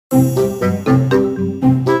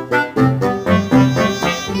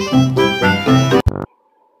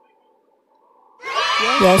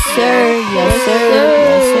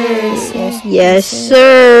Yes,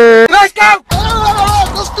 sir. Let's go!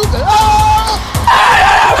 Go stupid!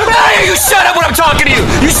 Hey, you shut up when I'm talking to you!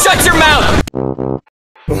 You shut your mouth!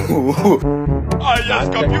 Oh yes,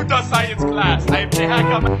 computer science class. I'm the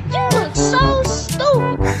hacker. You look so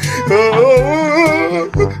stupid.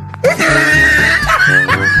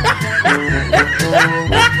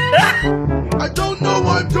 I don't know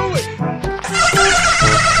what I'm doing!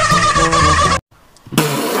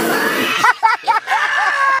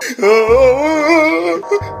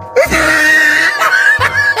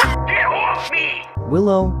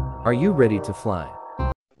 Willow, are you ready to fly?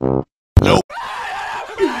 Nope.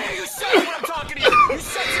 You shut up when I'm talking to you. You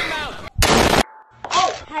shut your mouth.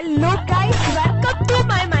 Hello guys, welcome to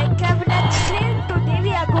my Minecraft Let's Play. Today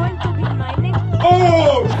we are going to be mining.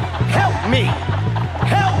 Oh! Help me!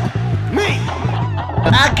 Help me!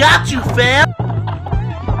 I got you, fam!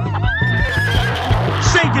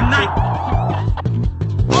 Say goodnight!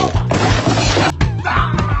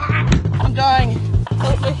 I'm dying.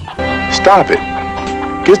 Help me. Stop it.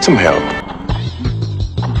 Get some help.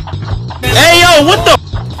 Hey yo, what the?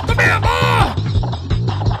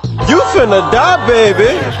 You finna die,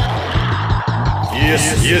 baby. Yes,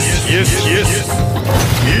 yes, yes, yes.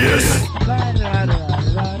 Yes.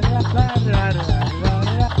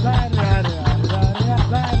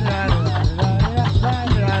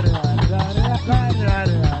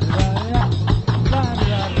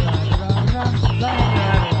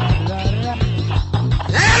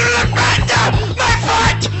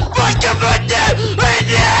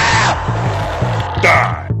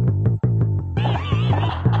 Die.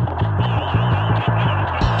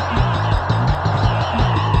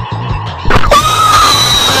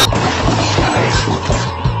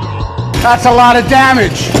 That's a lot of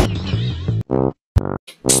damage.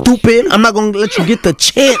 Stupid, I'm not gonna let you get the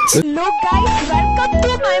chance. Hello guys, welcome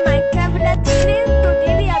to my Minecraft Let's Play.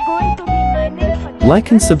 Today we are going to be mining for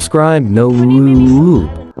Like and subscribe, no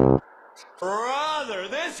loop. Brother,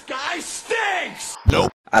 this guy stinks.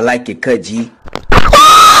 Nope. I like it, cut G.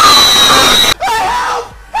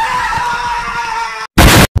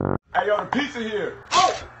 Hey, yo, the pizza here.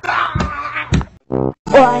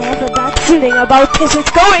 Oh, I have a bad feeling about this.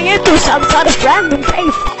 It's going into some sort of random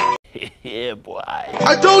place. Yeah, boy.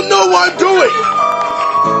 I don't know what I'm doing.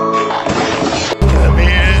 Let me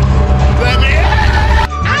in. Let me in.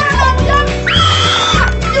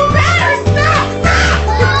 You better stop!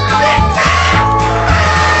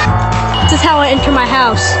 This is how I enter my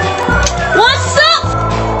house. What's up?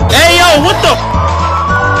 Hey yo, what the?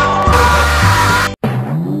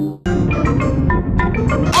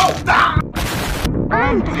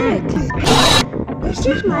 I'm dead. This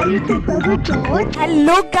is my little brother George.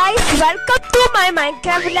 Hello guys, welcome to my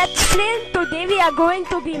Minecraft Let's Play. Today we are going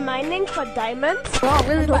to be mining for diamonds.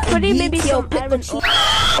 And hopefully maybe some iron.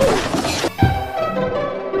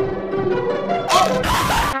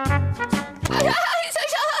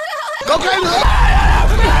 Go crazy!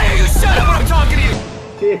 Hey, you shut up when I'm talking to you.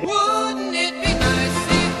 Wouldn't it be nice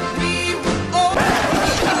if we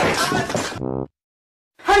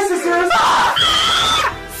Hi sisters!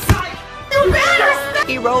 You better stop!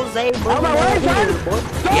 Rose, bro.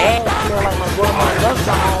 Yeah. Like my grandma loves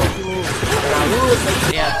the house, you. And I would say,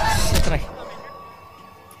 yeah.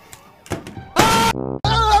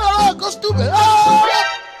 Go stupid!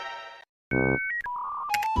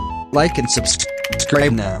 Like and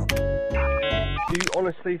subscribe now. Do you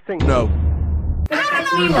honestly think? No.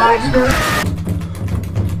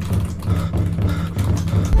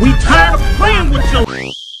 We tired of playing with you.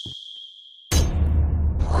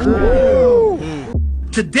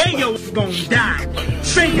 Today yo's gonna die.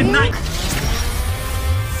 Say goodnight.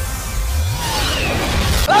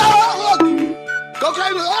 Go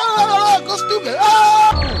crazy! Go stupid!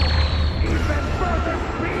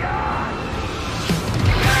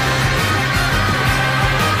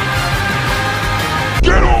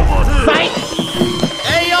 Get over here. Fight!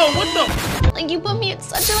 Hey yo, what the? Like, you put me in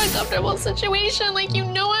such an uncomfortable situation. Like, you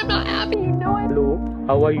know I'm not happy. You know I'm... Hello,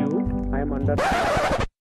 how are you? I am under...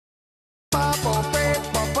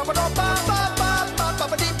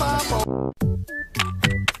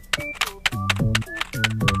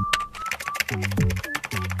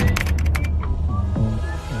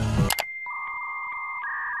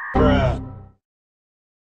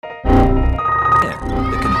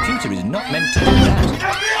 The computer is not meant to do that.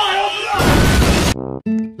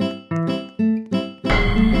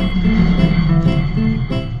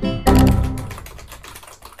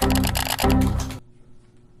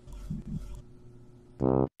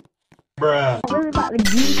 Bruh. We're about to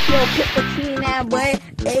geek your pepper in that boy.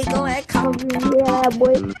 They go and come in here,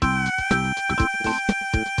 boy.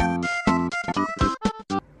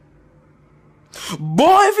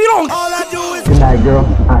 Boy, if you don't, all I do is. Good night, girl.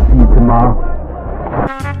 I'll see you tomorrow.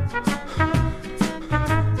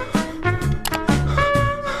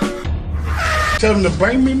 Tell them to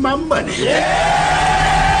bring me my money.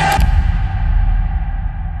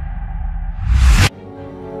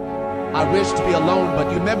 I wish to be alone,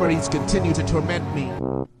 but your memories continue to torment me.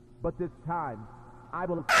 But this time, I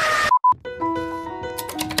will...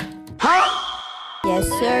 Yes,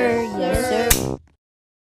 sir. Yes, sir.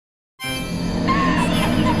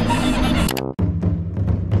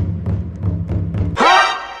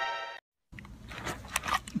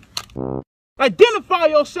 Identify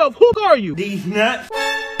yourself. Who are you? These nuts.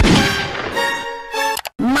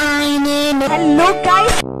 My name is... Hello,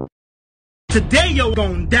 guys. Today you're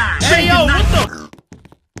gonna die. Hey, yo, what the?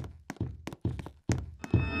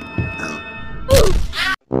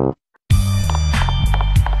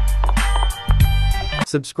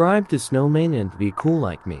 Subscribe to Snowman and be cool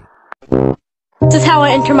like me. This is how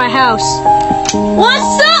I enter my house.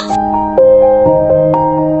 What's up?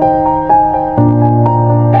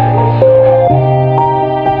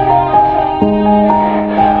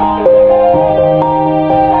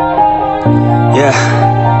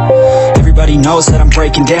 Everybody knows that I'm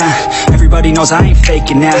breaking down. Everybody knows I ain't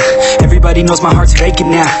faking now. Everybody knows my heart's vacant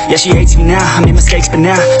now. Yeah, she hates me now, I made mistakes, but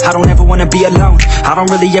now I don't ever wanna be alone. I don't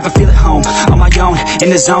really ever feel at home. On my own, in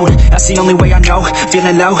the zone, that's the only way I know.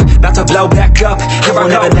 Feeling low, about to blow back up. Here I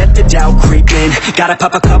never let the doubt creep in. Gotta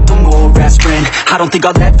pop a couple more aspirin. I don't think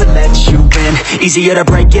I'll ever let you in. Easier to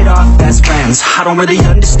break it off best friends. I don't really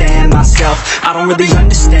understand myself. I don't really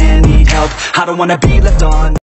understand, need help. I don't wanna be left on